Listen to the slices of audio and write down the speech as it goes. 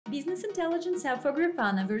Business Intelligence app for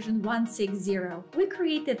Grafana version 1.6.0. We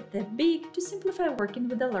created the big to simplify working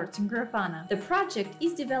with alerts in Grafana. The project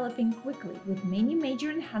is developing quickly with many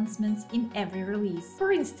major enhancements in every release.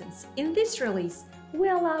 For instance, in this release, we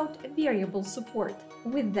allowed variable support.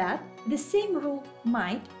 With that, the same rule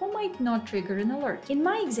might or might not trigger an alert. In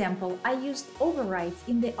my example, I used overrides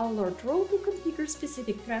in the alert rule to configure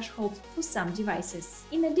specific thresholds for some devices.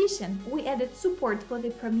 In addition, we added support for the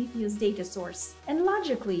Prometheus data source. And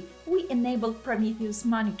logically, we enabled Prometheus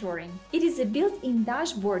monitoring. It is a built-in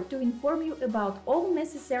dashboard to inform you about all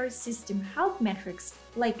necessary system health metrics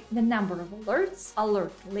like the number of alerts,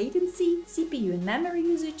 alert latency, CPU and memory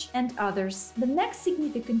usage, and others. The next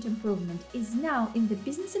significant improvement is now in the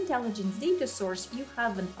Business Intelligence data source you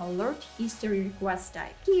have an alert history request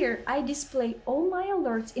type. Here, I display all my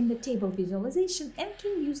alerts in the table visualization and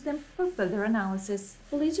can use them for further analysis.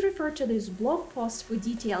 Please refer to this blog post for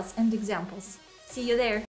details and examples. See you there!